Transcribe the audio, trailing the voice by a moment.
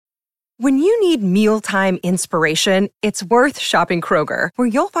When you need mealtime inspiration, it's worth shopping Kroger, where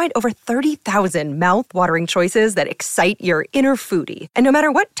you'll find over 30,000 mouth-watering choices that excite your inner foodie. And no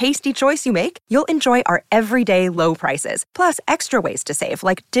matter what tasty choice you make, you'll enjoy our everyday low prices, plus extra ways to save,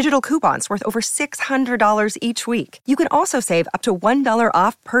 like digital coupons worth over $600 each week. You can also save up to $1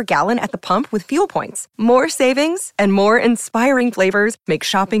 off per gallon at the pump with fuel points. More savings and more inspiring flavors make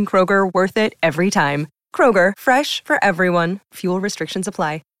shopping Kroger worth it every time. Kroger, fresh for everyone. Fuel restrictions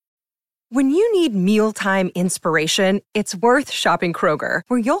apply. When you need mealtime inspiration, it's worth shopping Kroger,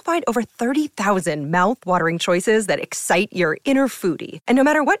 where you'll find over 30,000 mouth-watering choices that excite your inner foodie. And no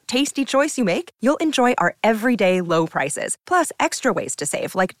matter what tasty choice you make, you'll enjoy our everyday low prices, plus extra ways to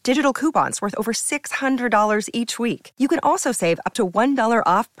save, like digital coupons worth over $600 each week. You can also save up to $1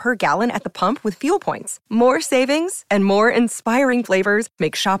 off per gallon at the pump with fuel points. More savings and more inspiring flavors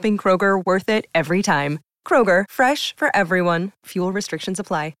make shopping Kroger worth it every time. Kroger, fresh for everyone. Fuel restrictions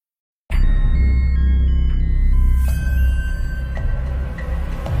apply.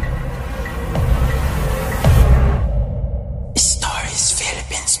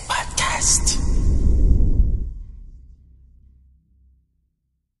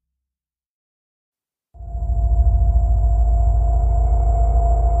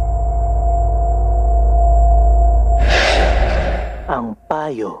 Ang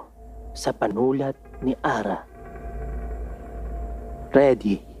Payo sa panulat ni Ara.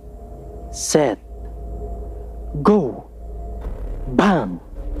 Ready, set, go! Bang!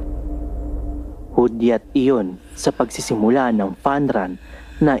 Hudyat iyon sa pagsisimula ng fun run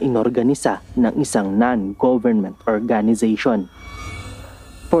na inorganisa ng isang non-government organization.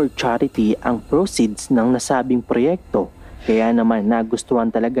 For charity ang proceeds ng nasabing proyekto, kaya naman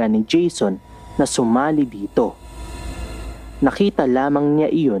nagustuhan talaga ni Jason na sumali dito. Nakita lamang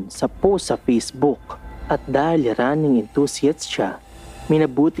niya iyon sa post sa Facebook at dahil running enthusiast siya,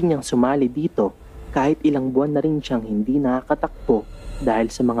 minabuti niyang sumali dito kahit ilang buwan na rin siyang hindi nakakatakbo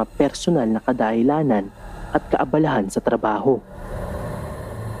dahil sa mga personal na kadahilanan at kaabalahan sa trabaho.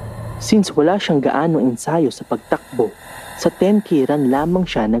 Since wala siyang gaano ensayo sa pagtakbo, sa 10K run lamang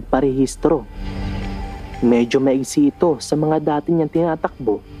siya nagparehistro. Medyo maigsi ito sa mga dati niyang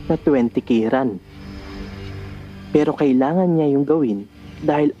tinatakbo na 20K run. Pero kailangan niya yung gawin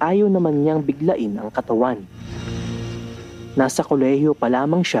dahil ayaw naman niyang biglain ang katawan. Nasa kolehiyo pa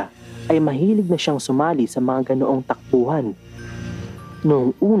lamang siya ay mahilig na siyang sumali sa mga ganoong takbuhan.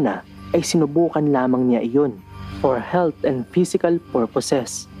 Noong una ay sinubukan lamang niya iyon for health and physical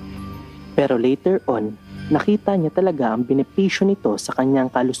purposes. Pero later on, nakita niya talaga ang benepisyo nito sa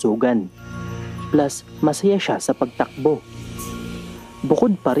kanyang kalusugan. Plus, masaya siya sa pagtakbo.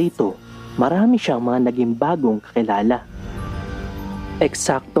 Bukod pa rito, marami siyang mga naging bagong kakilala.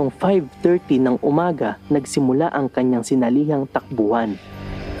 Eksaktong 5:30 ng umaga nagsimula ang kanyang sinalihang takbuhan.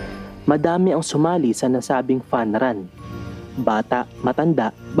 Madami ang sumali sa nasabing fun run. Bata,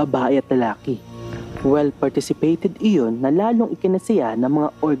 matanda, babae at lalaki. Well participated iyon na lalong ikinasiya ng mga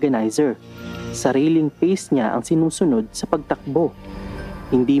organizer. Sariling pace niya ang sinusunod sa pagtakbo.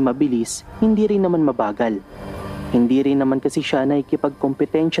 Hindi mabilis, hindi rin naman mabagal. Hindi rin naman kasi siya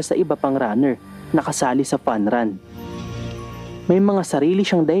nakikipagkompetensya sa iba pang runner na kasali sa fun run. May mga sarili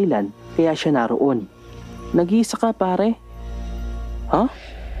siyang dahilan kaya siya naroon. Nag-iisa ka pare? Ha?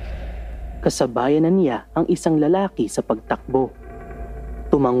 Kasabayan na niya ang isang lalaki sa pagtakbo.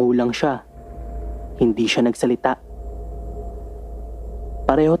 Tumangulang siya. Hindi siya nagsalita.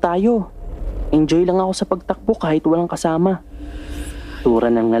 Pareho tayo. Enjoy lang ako sa pagtakbo kahit walang kasama. Tura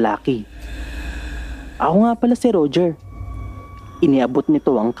ng lalaki. Ako nga pala si Roger. Iniabot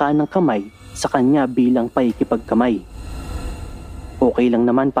nito ang kanang kamay sa kanya bilang paikipagkamay. Okay lang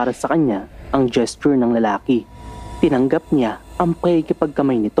naman para sa kanya ang gesture ng lalaki. Tinanggap niya ang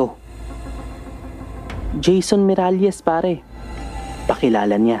paikipagkamay nito. Jason Miralles pare.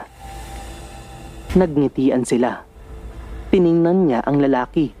 Pakilala niya. Nagngitian sila. Tiningnan niya ang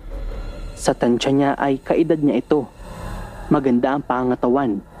lalaki. Sa tansya niya ay kaedad niya ito. Maganda ang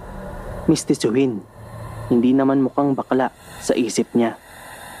pangatawan. Mistisuhin. Hindi naman mukhang bakla sa isip niya.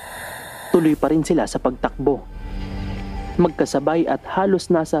 Tuloy pa rin sila sa pagtakbo. Magkasabay at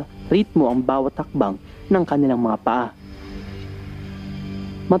halos nasa ritmo ang bawat takbang ng kanilang mga paa.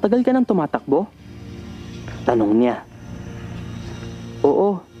 Matagal ka nang tumatakbo? Tanong niya.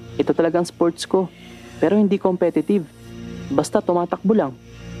 Oo, ito talagang sports ko. Pero hindi competitive. Basta tumatakbo lang.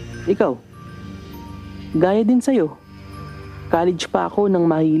 Ikaw? Gaya din sa'yo. College pa ako nang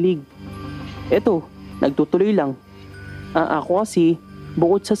mahilig. Eto, nagtutuloy lang. Ako kasi,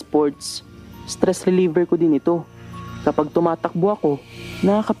 bukod sa sports, stress reliever ko din ito. Kapag tumatakbo ako,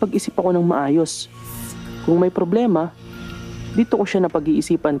 nakakapag-isip ako ng maayos. Kung may problema, Dito ko siya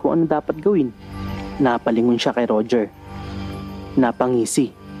napag-iisipan kung ano dapat gawin. Napalingon siya kay Roger.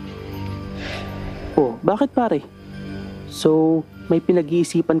 Napangisi. Oh, bakit pare? So, may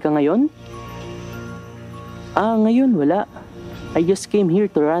pinag-iisipan ka ngayon? Ngayon wala. I just came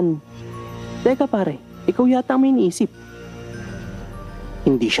here to run. Teka pare, ikaw yata ang may iniisip.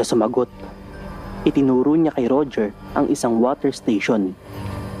 Hindi siya sumagot. Itinuro niya kay Roger ang isang water station.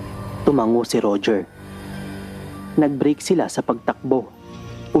 Tumango si Roger. Nag-break sila sa pagtakbo.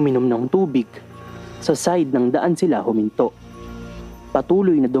 Uminom ng tubig. Sa side ng daan sila huminto.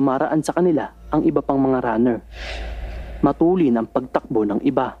 Patuloy na dumaraan sa kanila ang iba pang mga runner. Matulin ang pagtakbo ng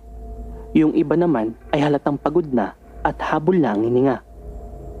iba. Yung iba naman ay halatang pagod na at habol na ang hininga.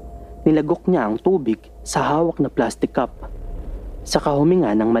 Nilagok niya ang tubig sa hawak na plastic cup. Saka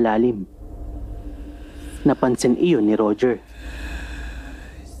huminga ng malalim. Napansin iyon ni Roger.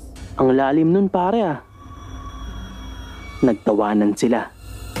 Ang lalim nun pare ah. Nagtawanan sila.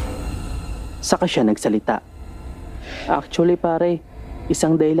 Saka siya nagsalita. Actually pare,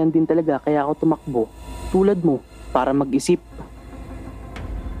 isang dahilan din talaga kaya ako tumakbo. Tulad mo, para mag-isip.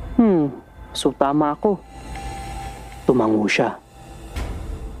 So tama ako. Tumango siya.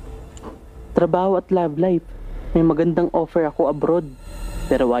 Trabaho at love life. May magandang offer ako abroad.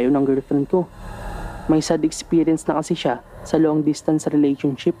 Pero ayaw ng girlfriend ko. May sad experience na kasi siya sa long distance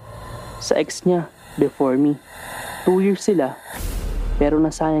relationship. Sa ex niya, before me. 2 years sila. Pero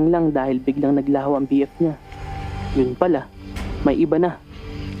nasayang lang dahil biglang naglaho ang BF niya. Yun pala, may iba na.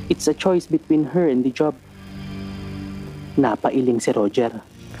 It's a choice between her and the job. Napailing si Roger.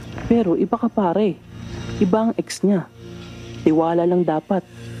 Pero iba ka pare. Iba ang ex niya. Tiwala lang dapat.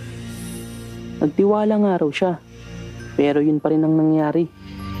 Nagtiwala nga raw siya. Pero yun pa rin ang nangyari.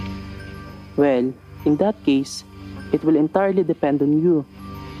 Well, in that case, it will entirely depend on you.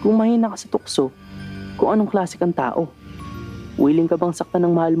 Kung mahina ka sa tukso, kung anong klase kang tao. Willing ka bang saktan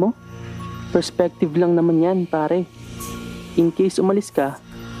ng mahal mo? Perspective lang naman yan, pare. In case umalis ka,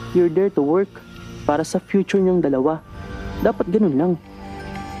 you're there to work para sa future niyong dalawa. Dapat ganun lang.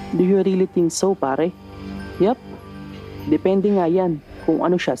 Do you really think so, pare? Yup. Depende nga yan kung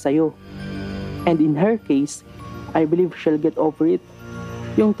ano siya sa'yo. And in her case, I believe she'll get over it.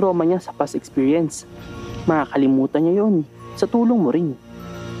 Yung trauma niya sa past experience. Makakalimutan niya yon sa tulong mo rin.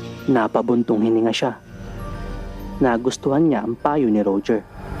 Napabuntong hininga siya. Nagustuhan niya ang payo ni Roger.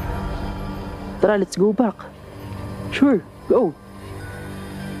 Tara, let's go back. Sure, go.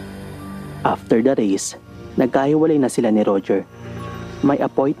 After the race, nagkahiwalay na sila ni Roger. May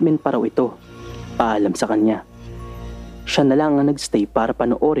appointment pa raw ito. Paalam sa kanya. Siya na lang ang nagstay para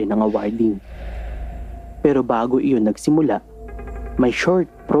panoorin ang awarding. Pero bago iyon nagsimula, may short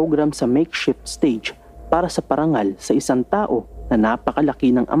program sa makeshift stage para sa parangal sa isang tao na napakalaki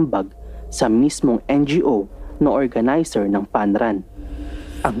ng ambag sa mismong NGO na organizer ng fun run.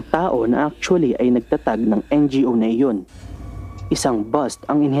 Ang tao na actually ay nagtatag ng NGO na iyon. Isang bust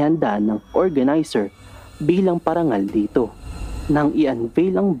ang inihanda ng organizer bilang parangal dito. Nang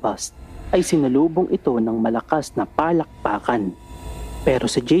i-unveil ang bust, ay sinalubong ito ng malakas na palakpakan.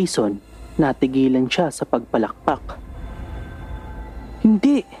 Pero si Jason, natigilan siya sa pagpalakpak.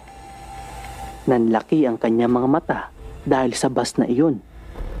 Hindi! Nanlaki ang kanyang mga mata dahil sa bust na iyon.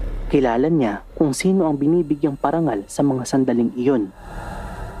 Kilala niya kung sino ang binibigyang parangal sa mga sandaling iyon.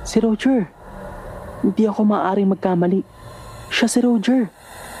 Si Roger! Hindi ako maaaring magkamali. Siya si Roger!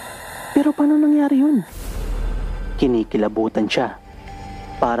 Pero paano nangyari yun? Kinikilabutan siya.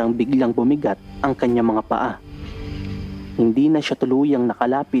 Parang biglang bumigat ang kanyang mga paa. Hindi na siya tuluyang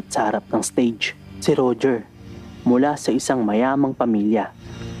nakalapit sa harap ng stage. Si Roger, mula sa isang mayamang pamilya,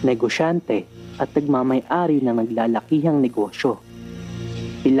 negosyante at nagmamay-ari ng naglalakihang negosyo.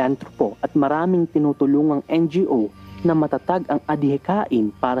 Pilantropo at maraming tinutulungang NGO na matatag ang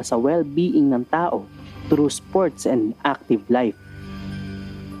adhikain para sa well-being ng tao through sports and active life.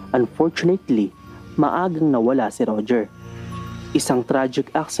 Unfortunately, maagang nawala si Roger. Isang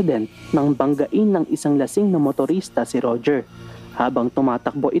tragic accident nang banggain ng isang lasing na motorista si Roger habang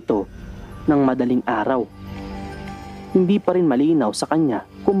tumatakbo ito ng madaling araw. Hindi pa rin malinaw sa kanya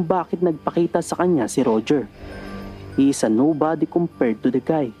kung bakit nagpakita sa kanya si Roger. He is a nobody compared to the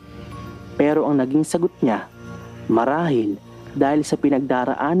guy. Pero ang naging sagot niya, marahil dahil sa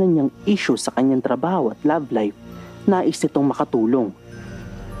pinagdaraanan niyang issue sa kanyang trabaho at love life, nais nitong makatulong.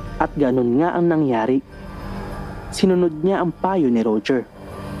 At ganun nga ang nangyari. Sinunod niya ang payo ni Roger.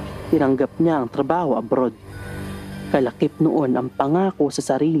 Tinanggap niya ang trabaho abroad. Kalakip noon ang pangako sa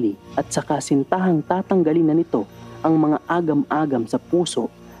sarili at sa kasintahang tatanggalin na nito ang mga agam-agam sa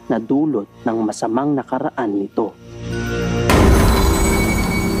puso na dulot ng masamang nakaraan nito.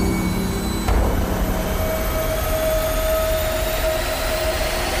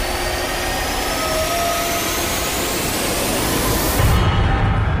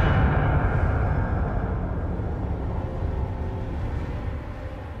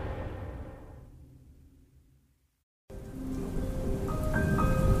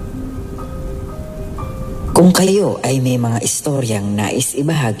 Kung kayo ay may mga istoryang nais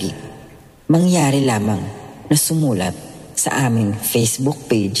ibahagi, mangyari lamang na sumulat sa aming Facebook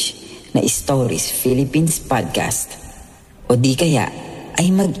page na Stories Philippines Podcast o di kaya ay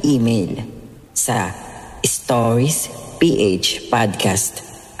mag-email sa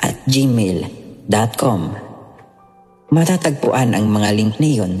storiesphpodcast@gmail.com. Matatagpuan ang mga link na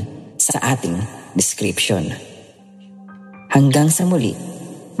iyon sa ating description. Hanggang sa muli,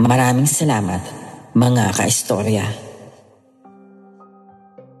 maraming salamat mga kaistorya.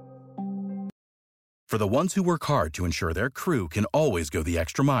 For the ones who work hard to ensure their crew can always go the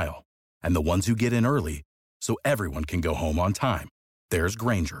extra mile, and the ones who get in early so everyone can go home on time, there's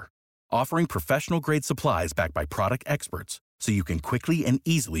Grainger, offering professional-grade supplies backed by product experts so you can quickly and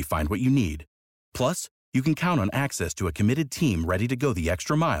easily find what you need. Plus, you can count on access to a committed team ready to go the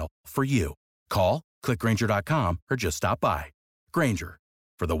extra mile for you. Call, click Grainger.com, or just stop by. Grainger,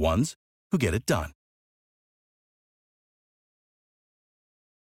 for the ones who get it done.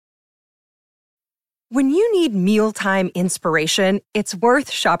 When you need mealtime inspiration, it's worth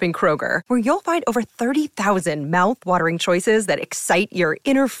shopping Kroger, where you'll find over 30,000 mouth-watering choices that excite your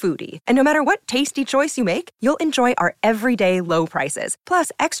inner foodie. And no matter what tasty choice you make, you'll enjoy our everyday low prices,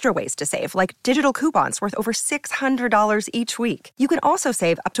 plus extra ways to save, like digital coupons worth over $600 each week. You can also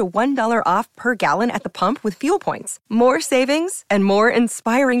save up to $1 off per gallon at the pump with fuel points. More savings and more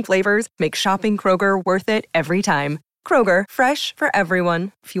inspiring flavors make shopping Kroger worth it every time. Kroger, fresh for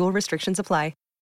everyone. Fuel restrictions apply.